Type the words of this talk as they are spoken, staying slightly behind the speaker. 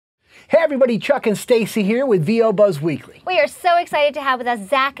Hey everybody, Chuck and Stacy here with VO Buzz Weekly. We are so excited to have with us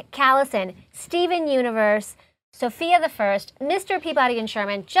Zach Callison, Steven Universe, Sophia the First, Mr. Peabody and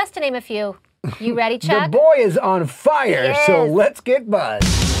Sherman, just to name a few. You ready, Chuck? The boy is on fire, so let's get buzzed.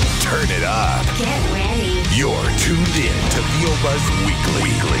 Turn it up. Get ready. You're tuned in to VO Buzz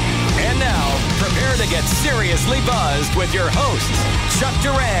Weekly. And now, prepare to get seriously buzzed with your hosts, Chuck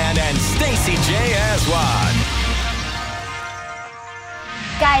Duran and Stacy J. Aswan.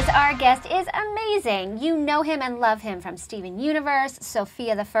 Guys, our guest is amazing. You know him and love him from Steven Universe,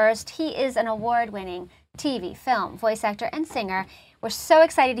 Sophia the First. He is an award-winning TV, film, voice actor, and singer. We're so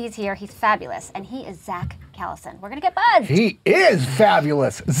excited he's here. He's fabulous. And he is Zach Callison. We're going to get buzzed. He is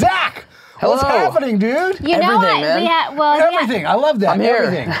fabulous. Zach! Hello. What's happening, dude? You know Everything, what? man. Everything. I love that. I'm here.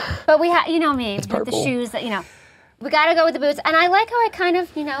 Everything. But we have, you know me, with the purple. shoes that, we got to go with the boots. And I like how I kind of,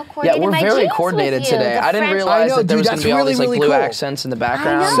 coordinated Yeah, we're my very jeans coordinated with you. today. The I didn't French- realize I know, that there dude, was going that's to be all really, these like really blue cool. accents in the I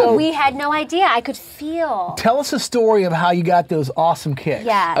background. know, So- we had no idea. I could feel. Tell us a story of how you got those awesome kicks.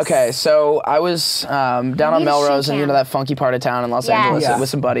 Yes. Okay, so I was down on need a Melrose shoe and cam. that funky part of town in Los Yes. Angeles Yeah. with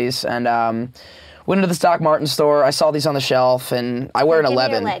some buddies, and went into the Stock Martin store. I saw these on the shelf, and I wear an Give me your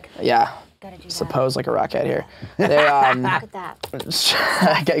 11. leg. Yeah. Gotta do that. Suppose like a rocket here. They Look at that.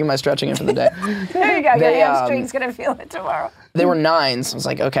 getting my stretching in for the day. There you go. They, Your hamstring's gonna feel it tomorrow. They were 9s. I was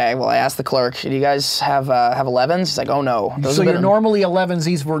like, okay. Well, I asked the clerk, do you guys have 11s? He's like, oh no. Those So have you're been normally 11s,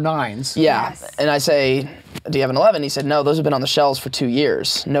 these were 9s. Yeah, Yes. and I say, do you have an 11? He said, no, those have been on the shelves for 2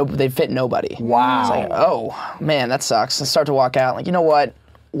 years. No, they fit nobody. Wow. I was like, oh, man, that sucks. I start to walk out, like, you know what?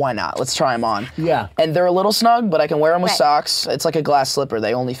 Why not? Let's try them on. Yeah. And they're a little snug, but I can wear them with Right. socks. It's like a glass slipper.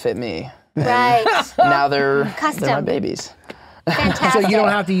 They only fit me. Right. Now they're my Custom. babies. Fantastic. So you don't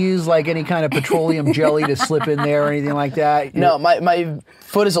have to use like any kind of petroleum jelly to slip in there or anything like that? No, my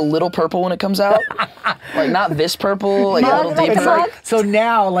foot is a little purple when it comes out. Like, not this purple, like a little like deeper. mug? So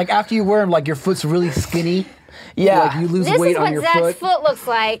now, like after you wear them, like your foot's really skinny? Yeah. Like you lose This weight is on what your Zach's foot? foot looks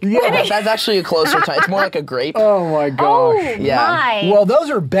like. Yeah, that's actually a closer time. It's more like a grape. Oh my Oh gosh. Yeah. my. Well, those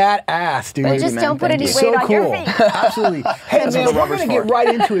are badass, dude. Thank you, Just man. don't put Thank any you. weight So on your cool. feet. Absolutely. Hey, That's man, what the we're rubber's going to get for. right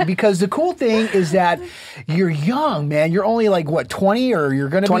into it because the cool thing is that you're young, man. You're only like, what, 20 or you're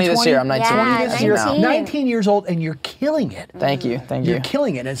going to be 20 this year. I'm 19. Yeah, 20 this year. 19. 19 years old, and you're killing it. Thank you. Thank you. You're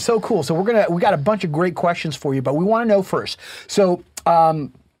killing it. And it's so cool. So we got a bunch of great questions for you, but we want to know first. So,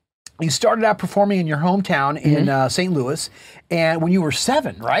 you started out performing in your hometown in St. Louis, and when you were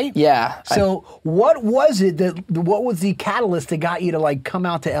 7, right? Yeah. So what was the catalyst that got you to like come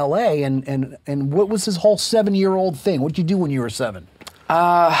out to LA and what was this whole 7-year-old thing? What did you do when you were 7?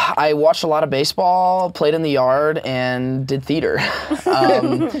 I watched a lot of baseball, played in the yard, and did theater.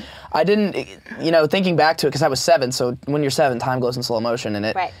 I didn't, thinking back to it, because I was 7, so when you're 7, time goes in slow motion, and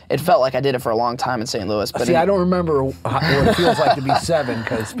it felt like I did it for a long time in St. Louis. But See, I don't remember what it feels like to be 7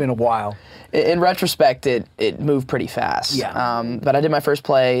 because it's been a while. in retrospect, it moved pretty fast. Yeah. But I did my first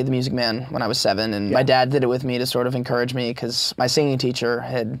play, The Music Man, when I was 7, and my dad did it with me to sort of encourage me, because my singing teacher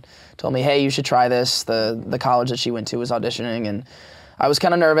had told me, hey, you should try this. The college that she went to was auditioning, and I was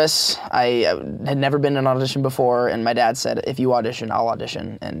kind of nervous. I had never been in an audition before, and my dad said, if you audition, I'll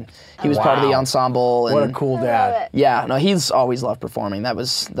audition. And he was part of the Wow. ensemble. And What a cool dad. yeah, no, he's always loved performing.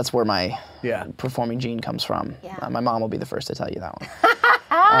 That's where my Yeah. performing gene comes from. Yeah. My mom will be the first to tell you that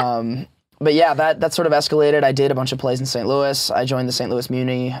one. But yeah, that sort of escalated. I did a bunch of plays in St. Louis. I joined the St. Louis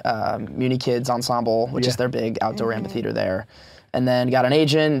Muni Kids Ensemble, which is their big outdoor amphitheater there. And then got an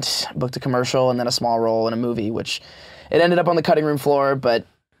agent, booked a commercial, and then a small role in a movie, which it ended up on the cutting room floor, but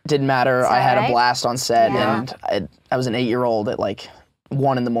didn't matter. I had a alright. blast on set, Yeah. and I was an 8-year-old at like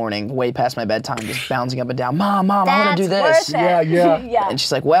 1 in the morning, way past my bedtime, just bouncing up and down. Mom, I want to do this. Worth it. Yeah. And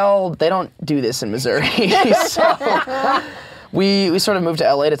she's like, well, they don't do this in Missouri. So we sort of moved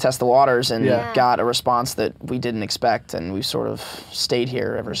to LA to test the waters and Yeah. got a response that we didn't expect, and we've sort of stayed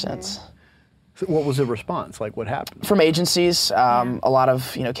here ever since. So what was the response? Like what happened? From agencies, a lot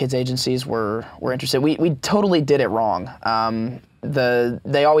of kids agencies were interested. We totally did it wrong.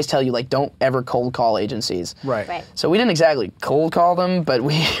 They always tell you, like, don't ever cold call agencies. Right. So we didn't exactly cold call them, but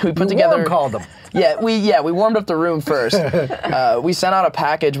we put together. Warm called them. Yeah, we warmed up the room first. We sent out a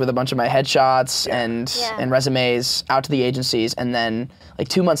package with a bunch of my headshots and resumes out to the agencies, and then like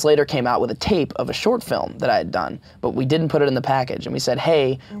 2 months later came out with a tape of a short film that I had done, but we didn't put it in the package. And we said,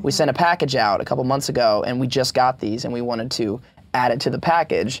 hey, we sent a package out a couple months ago, and we just got these, and we wanted to add it to the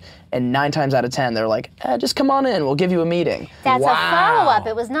package, and 9 times out of 10 they're like, just come on in, we'll give you a meeting. That's Wow. a follow-up.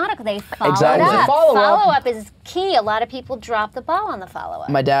 It was not a, they followed Exactly. up. Follow-up. Follow-up is key. A lot of people drop the ball on the follow-up.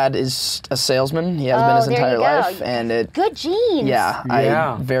 My dad is a salesman. He has been his there you entire go. life, and it. Good genes. Yeah,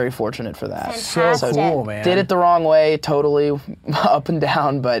 Yeah. I'm very fortunate for that. So Fantastic. cool, man. Did it the wrong way, totally up and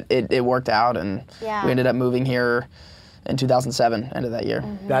down, but it worked out, and Yeah. we ended up moving here in 2007, end of that year.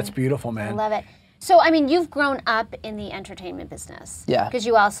 That's beautiful, I man. love it. So, I mean, you've grown up in the entertainment business. Yeah. Because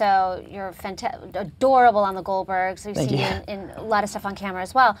you're adorable on the Goldbergs. We've Thank seen you. you in a lot of stuff on camera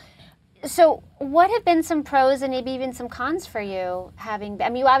as well. So, what have been some pros and maybe even some cons for you having? I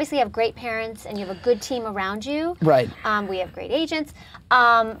mean, you obviously have great parents and you have a good team around you. Right. We have great agents,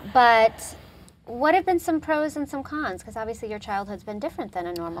 but what have been some pros and some cons? Because obviously your childhood's been different than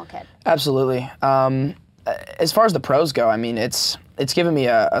a normal kid. Absolutely. As far as the pros go, I mean, it's given me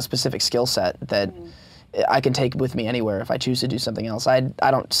a specific skill set that I can take with me anywhere if I choose to do something else. I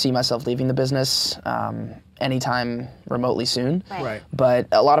don't see myself leaving the business anytime remotely soon. Right. But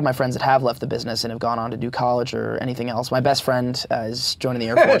a lot of my friends that have left the business and have gone on to do college or anything else. My best friend is joining the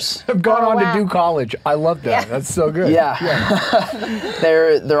Air Force. I've gone on wow. to do college. I love that. Yeah. That's so good. Yeah.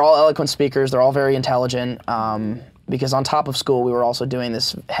 They're all eloquent speakers. They're all very intelligent. Because on top of school, we were also doing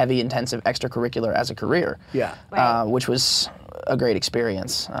this heavy, intensive extracurricular as a career. Yeah. Right. Which was a great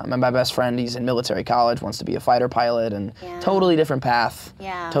experience. And my best friend, he's in military college, wants to be a fighter pilot, and Yeah. totally different path,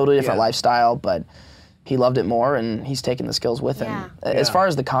 Yeah. totally different Yeah. lifestyle, but he loved it more, and he's taken the skills with him. Yeah. As Yeah. far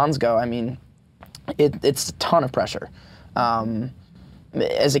as the cons go, I mean, it's a ton of pressure.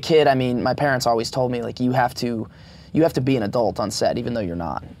 As a kid, I mean, my parents always told me, like, you have to be an adult on set, even though you're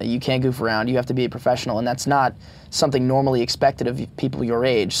not. You can't goof around. You have to be a professional, and that's not something normally expected of people your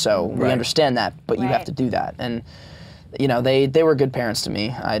age. So we Right. understand that, but you have Right. to do that. And you know, they were good parents to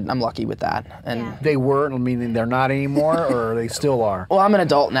me. I'm lucky with that. And Yeah. They were, meaning they're not anymore, or they still are? well, I'm an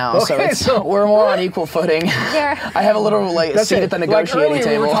adult now, so Okay, so- we're more on equal footing. They're- I have a little seat it. at the Like negotiating earlier,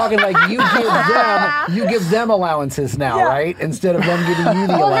 table. we were talking like you give them allowances now, right? Instead of them giving you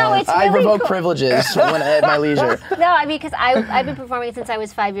the Well, no, allowance. it's I really revoke cool. privileges when at my leisure. No, I mean, because I've been performing since I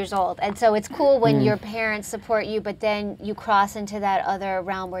was 5 years old, and so it's cool when your parents support you, but then you cross into that other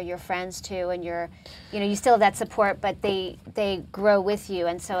realm where you're friends too, and you still have that support, but they grow with you,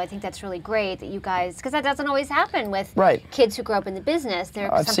 and so I think that's really great that you guys, because that doesn't always happen with Right. kids who grow up in the business.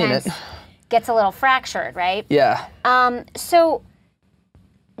 They're I've seen sometimes it. gets a little fractured, right? Yeah. So,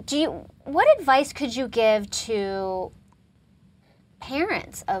 what advice could you give to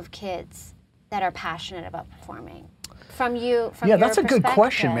parents of kids that are passionate about performing? From Yeah, your that's a good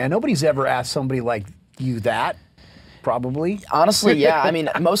question, perspective? man. Nobody's ever asked somebody like you that, probably. Honestly, yeah. I mean,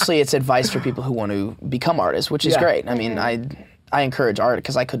 mostly it's advice for people who want to become artists, which is Yeah. great. I mean, I encourage art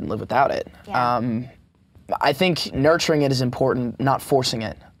because I couldn't live without it. Yeah. I think nurturing it is important, not forcing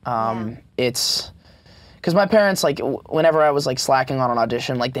it. It's because my parents, like, whenever I was like slacking on an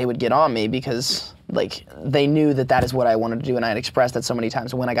audition, like they would get on me because like they knew that is what I wanted to do, and I had expressed that so many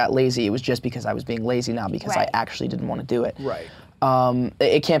times. And when I got lazy, it was just because I was being lazy, not because Right. I actually didn't want to do it. Right.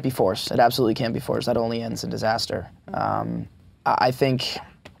 It can't be forced. It absolutely can't be forced. That only ends in disaster. I think,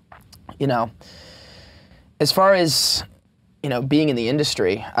 as far as, being in the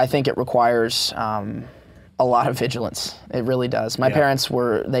industry, I think it requires a lot of vigilance. It really does. My Yeah. parents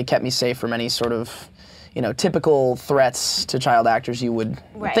they kept me safe from any sort of, typical threats to child actors you would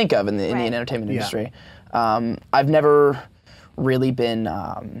Right. think of in the Right. entertainment Yeah. industry. I've never really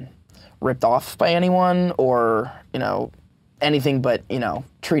been ripped off by anyone or, anything but,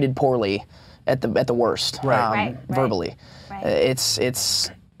 treated poorly at the worst, Right. Right. verbally. Right.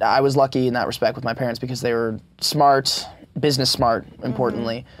 I was lucky in that respect with my parents because they were smart, business smart,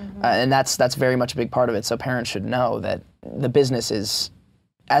 importantly, and that's very much a big part of it. So parents should know that the business is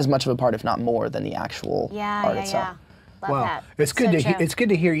as much of a part, if not more, than the actual art itself. Love Well, that. it's good So to true. it's good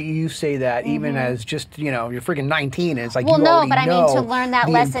to hear you say that, even as just you're freaking 19. And it's like Well, you no, already but I mean know to learn that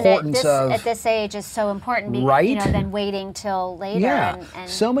the lesson at importance at this age is so important. Right? Than waiting till later. Yeah. And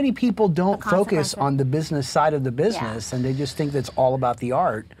So many people don't focus consequences. on the business side of the business, and they just think that's all about the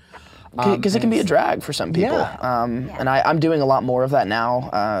art. Because it can be a drag for some people. Yeah. And I'm doing a lot more of that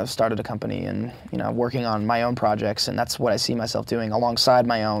now. Started a company and working on my own projects, and that's what I see myself doing alongside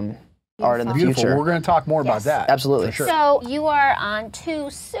my own art in the Beautiful. future. We're going to talk more about Yes. that. Absolutely. For sure. So you are on 2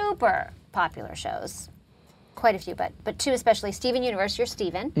 super popular shows, quite a few, but 2 especially. Steven Universe, you're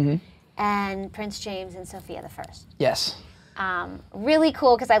Steven, and Prince James and Sophia the First. Yes. Really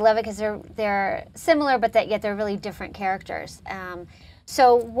cool because I love it because they're similar, but yet they're really different characters.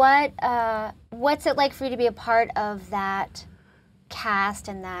 So what's it like for you to be a part of that cast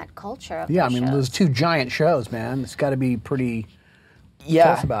and that culture? Of Yeah, I those mean, shows? those 2 giant shows, man. It's got to be pretty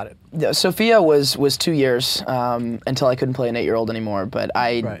Tell us about it. Yeah, Sophia was 2 years until I couldn't play an 8-year-old anymore, but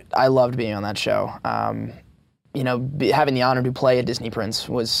I loved being on that show. You know, having the honor to play a Disney prince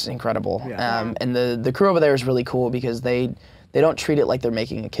was incredible. Yeah. And the crew over there is really cool because they don't treat it like they're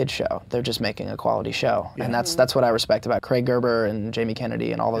making a kid's show. They're just making a quality show. And that's what I respect about Craig Gerber and Jamie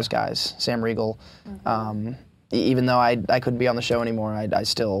Kennedy and all those guys, Sam Riegel. Even though I couldn't be on the show anymore, I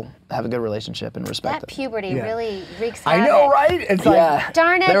still have a good relationship and respect That it. puberty really wreaks havoc. I know, right? It's like,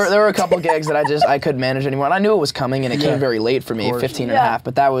 Darn it. There were a couple gigs that I couldn't manage anymore, and I knew it was coming, and it came very late for me, 15 and a half.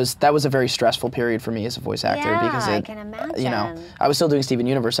 But that was a very stressful period for me as a voice actor because I can imagine. you know, I was still doing Steven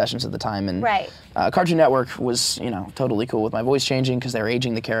Universe sessions at the time, and Cartoon Network was totally cool with my voice changing because they were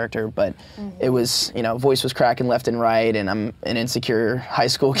aging the character, but it was voice was cracking left and right, and I'm an insecure high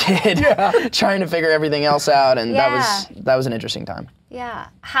school kid trying to figure everything else out, and that was an interesting time. Yeah.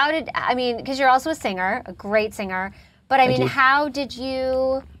 Because you're also a singer, a great singer, but I mean, how did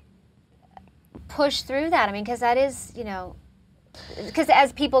you push through that? I mean, because that is, because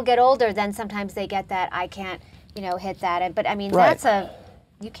as people get older, then sometimes they get that, I can't, hit that. But I mean,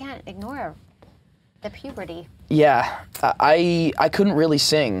 you can't ignore the puberty. Yeah. I couldn't really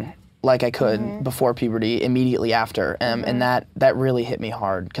sing like I could before puberty, immediately after, and that really hit me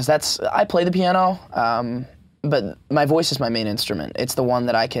hard, because I play the piano, but my voice is my main instrument. It's the one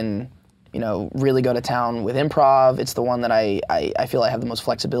that I can, really go to town with improv. It's the one that I feel I have the most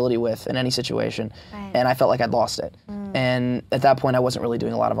flexibility with in any situation. Right. And I felt like I'd lost it. And at that point, I wasn't really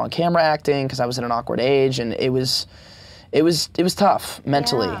doing a lot of on-camera acting because I was in an awkward age, and it was tough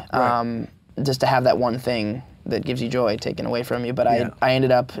mentally, just to have that one thing that gives you joy taken away from you. But I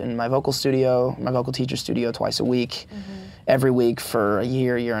ended up in my vocal teacher studio twice a week, every week for a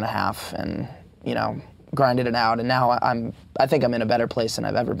year and a half, and grinded it out, and now I think I'm in a better place than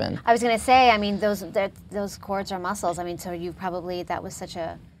I've ever been. I was going to say, I mean, those chords are muscles. I mean, so that was such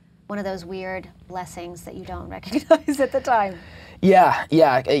one of those weird blessings that you don't recognize at the time. Yeah.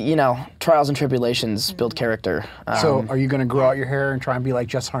 Trials and tribulations build character. So, are you going to grow out your hair and try and be like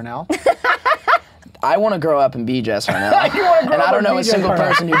Jess Harnell? I want to grow up and be Jess Harnell. And I don't know a single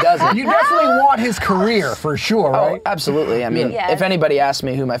person who doesn't. You definitely want his career, for sure, right? Oh, absolutely. I mean, if anybody asks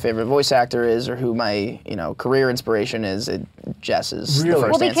me who my favorite voice actor is or who my, career inspiration is, Jess is the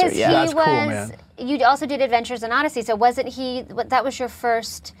first answer. Because That's cool, man. You also did Adventures in Odyssey, so that was your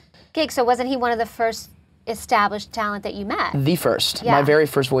first gig, so wasn't he one of the first established talent that you met? The first. My very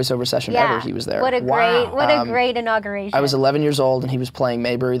first voiceover session ever, he was there. What a great inauguration. I was 11 years old, and he was playing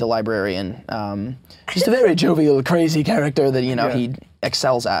Maybury the librarian. Just a very jovial, crazy character that, he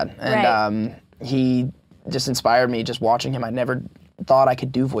excels at. And he just inspired me just watching him. I never thought I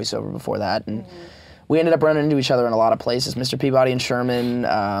could do voiceover before that. And we ended up running into each other in a lot of places. Mr. Peabody and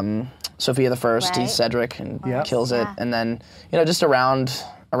Sherman, Sophia the First, he's Cedric and kills it. And then, just around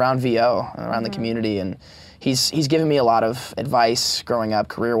VO, around the community, and he's given me a lot of advice growing up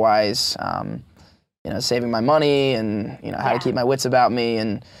career-wise, saving my money and how to keep my wits about me,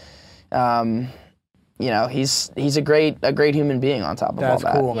 and he's a great human being on top of all that.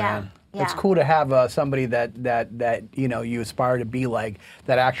 That's cool, man. Yeah. It's cool to have somebody that you aspire to be like,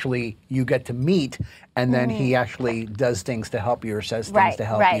 that actually you get to meet, and then he actually does things to help you or says things to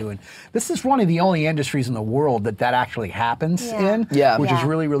help you. And this is one of the only industries in the world that actually happens in, which is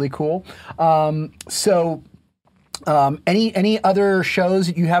really, really cool. Any other shows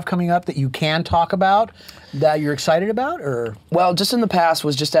that you have coming up that you can talk about that you're excited about, or? Well, just in the past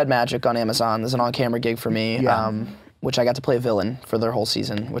was Just Add Magic on Amazon. There's an on-camera gig for me. Which I got to play a villain for their whole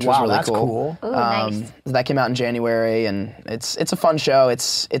season, which was really cool. Ooh, nice. That came out in January, and it's a fun show.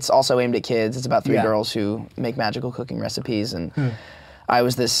 It's also aimed at kids. It's about 3 girls who make magical cooking recipes, and I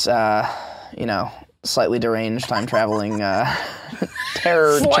was this, slightly deranged, time-traveling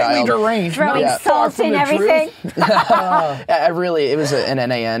terror child. Slightly deranged. Throwing salt in everything. It was an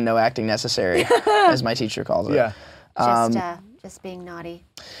NAN, no acting necessary, as my teacher calls it. Yeah. Just being naughty.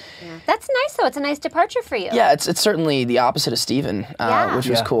 Yeah. That's nice, though. It's a nice departure for you. Yeah, it's certainly the opposite of Steven, which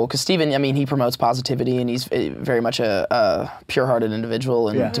was cool. Because Steven, he promotes positivity, and he's very much a pure-hearted individual.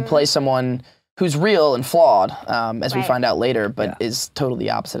 And to play someone who's real and flawed, as we find out later, but is totally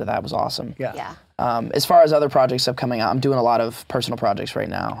the opposite of that, was awesome. Yeah. As far as other projects coming out, I'm doing a lot of personal projects right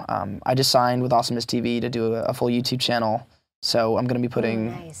now. I just signed with Awesomeness TV to do a full YouTube channel. So I'm going to be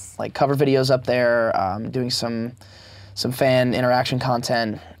putting cover videos up there, doing some fan interaction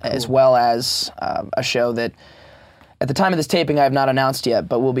content, as well as a show that, at the time of this taping, I have not announced yet,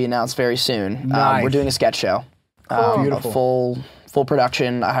 but will be announced very soon. Nice. We're doing a sketch show, Beautiful. a full full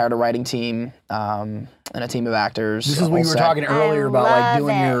production. I hired a writing team and a team of actors. This is what you were talking earlier about, like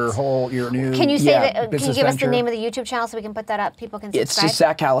doing your new. Can you say that? Can you business give us the venture? name of the YouTube channel so we can put that up? People can subscribe. It's just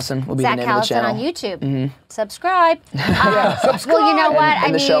Zach Callison will be Zach the name of the Callison channel. on YouTube. Subscribe. Subscribe. Well, you know what?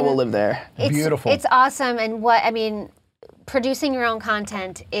 And the show will live there. Beautiful. It's awesome, and producing your own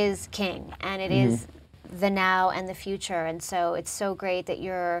content is king, and it is the now and the future, and so it's so great that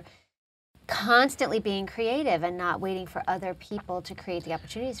you're constantly being creative and not waiting for other people to create the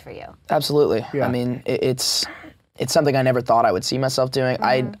opportunities for you. Absolutely. Yeah. I mean, it's something I never thought I would see myself doing.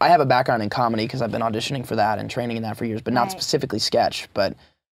 I have a background in comedy because I've been auditioning for that and training in that for years, but not specifically sketch. But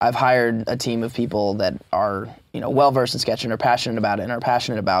I've hired a team of people that are, well-versed in sketch and are passionate about it and are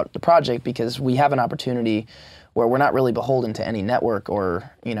passionate about the project because we have an opportunity where we're not really beholden to any network or,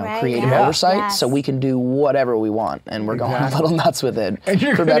 creative oversight, Yes. so we can do whatever we want, and we're going a little nuts with it, And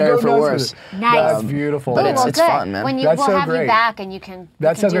you're for gonna better go or for nuts worse. with it. Nice. That's beautiful. But Well, it's good. fun, man. When That's we'll so have great. you back, and you can.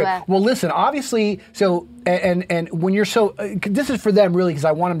 That's you so can great. Well, listen, obviously, so and when you're so, this is for them really because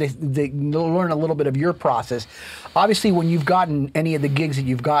I want them to learn a little bit of your process. Obviously, when you've gotten any of the gigs that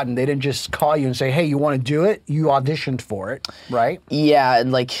you've gotten, they didn't just call you and say, "Hey, you want to do it?" You auditioned for it, right? Yeah,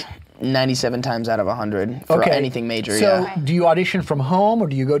 and like 97 times out of 100 for anything major. So, do you audition from home, or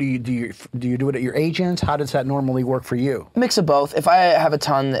do you go to do you do it at your agents? How does that normally work for you? Mix of both. If I have a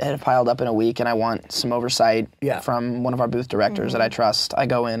ton that have piled up in a week and I want some oversight from one of our booth directors that I trust, I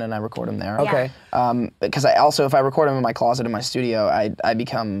go in and I record them there. Okay. Because if I record them in my closet in my studio, I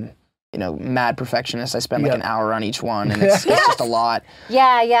become mad perfectionist. I spend like an hour on each one, and it's just a lot.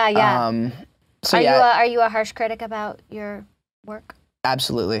 Yeah. So Are you a harsh critic about your work?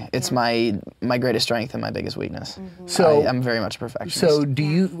 Absolutely. It's my greatest strength and my biggest weakness. So I'm very much a perfectionist. So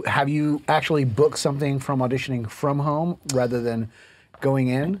have you actually booked something from auditioning from home rather than going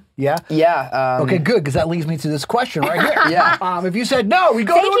in? Yeah? Yeah. Okay, good, because that leads me to this question right here. Yeah. If you said no, we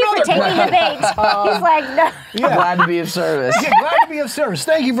go Thank to you another for taking the bait. He's like, no. I'm glad to be of service. Yeah, glad to be of service.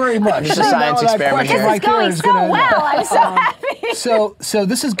 Thank you very much. It's a science Now that experiment question here. This is there going is so gonna- well. I'm so happy. So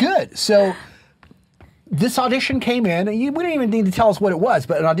this is good. So this audition came in, and we didn't even need to tell us what it was,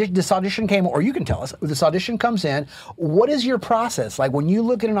 but this audition came, or you can tell us. This audition comes in. What is your process? Like when you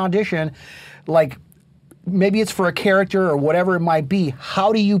look at an audition, like maybe it's for a character or whatever it might be,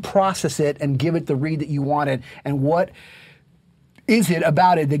 how do you process it and give it the read that you wanted? And what is it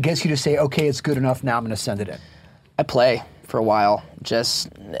about it that gets you to say, okay, it's good enough, now I'm going to send it in? I play for a while.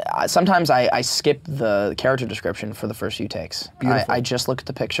 Sometimes I skip the character description for the first few takes. I just look at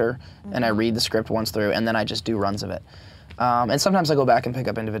the picture and I read the script once through, and then I just do runs of it. And sometimes I go back and pick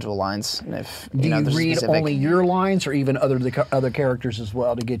up individual lines. And if Do you there's read specific, only your lines, or even other characters as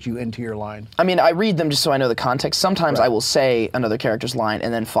well to get you into your line? I mean, I read them just so I know the context. Sometimes I will say another character's line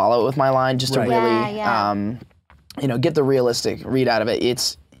and then follow it with my line just to Right. really, get the realistic read out of it.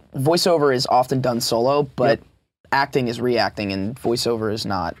 Voiceover is often done solo, but acting is reacting, and voiceover is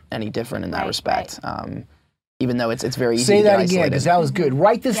not any different in that respect. Even though it's very easy Say to that get again, isolated. because that was good.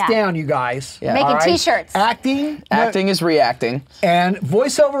 Write this down, you guys. Yeah. Making All right? T-shirts. Acting is reacting. And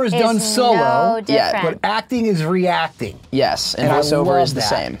voiceover is done solo, No Yeah, different. but acting is reacting. Yes, and And I voiceover love is the that.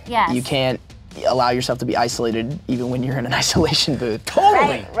 same. Yes. You can't allow yourself to be isolated even when you're in an isolation booth.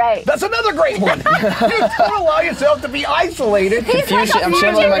 Totally. Right. That's another great one. You don't allow yourself to be isolated. He's like a I'm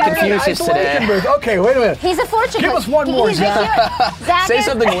channeling my fortune cookie. Confucius today. Isolation booth. Okay, wait a minute. He's a fortune Give cookie. us one more, He's the Zach. Zach Say is-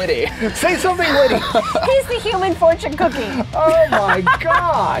 something witty. Say something witty. He's the human fortune cookie. Oh my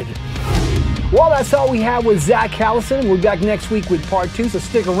God. Well, that's all we have with Zach Callison. We'll be back next week with part 2, so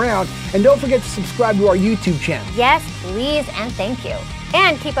stick around. And don't forget to subscribe to our YouTube channel. Yes, please, and thank you.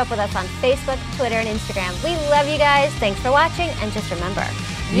 And keep up with us on Facebook, Twitter, and Instagram. We love you guys. Thanks for watching. And just remember,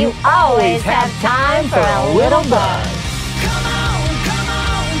 you always have time for a little buzz. Come on, come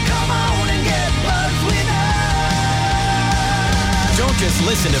on, come on and get buzzed with us. Don't just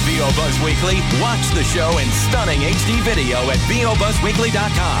listen to VO Buzz Weekly. Watch the show in stunning HD video at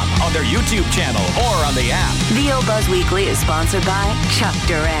VOBuzzWeekly.com, on their YouTube channel, or on the app. VO Buzz Weekly is sponsored by Chuck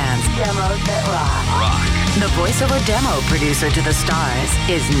Duran's Demos That Rock. The voiceover demo producer to the stars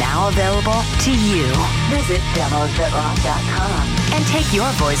is now available to you. Visit demosthatrock.com and take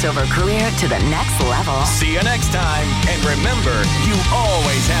your voiceover career to the next level. See you next time. And remember, you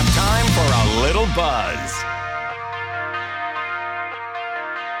always have time for a little buzz.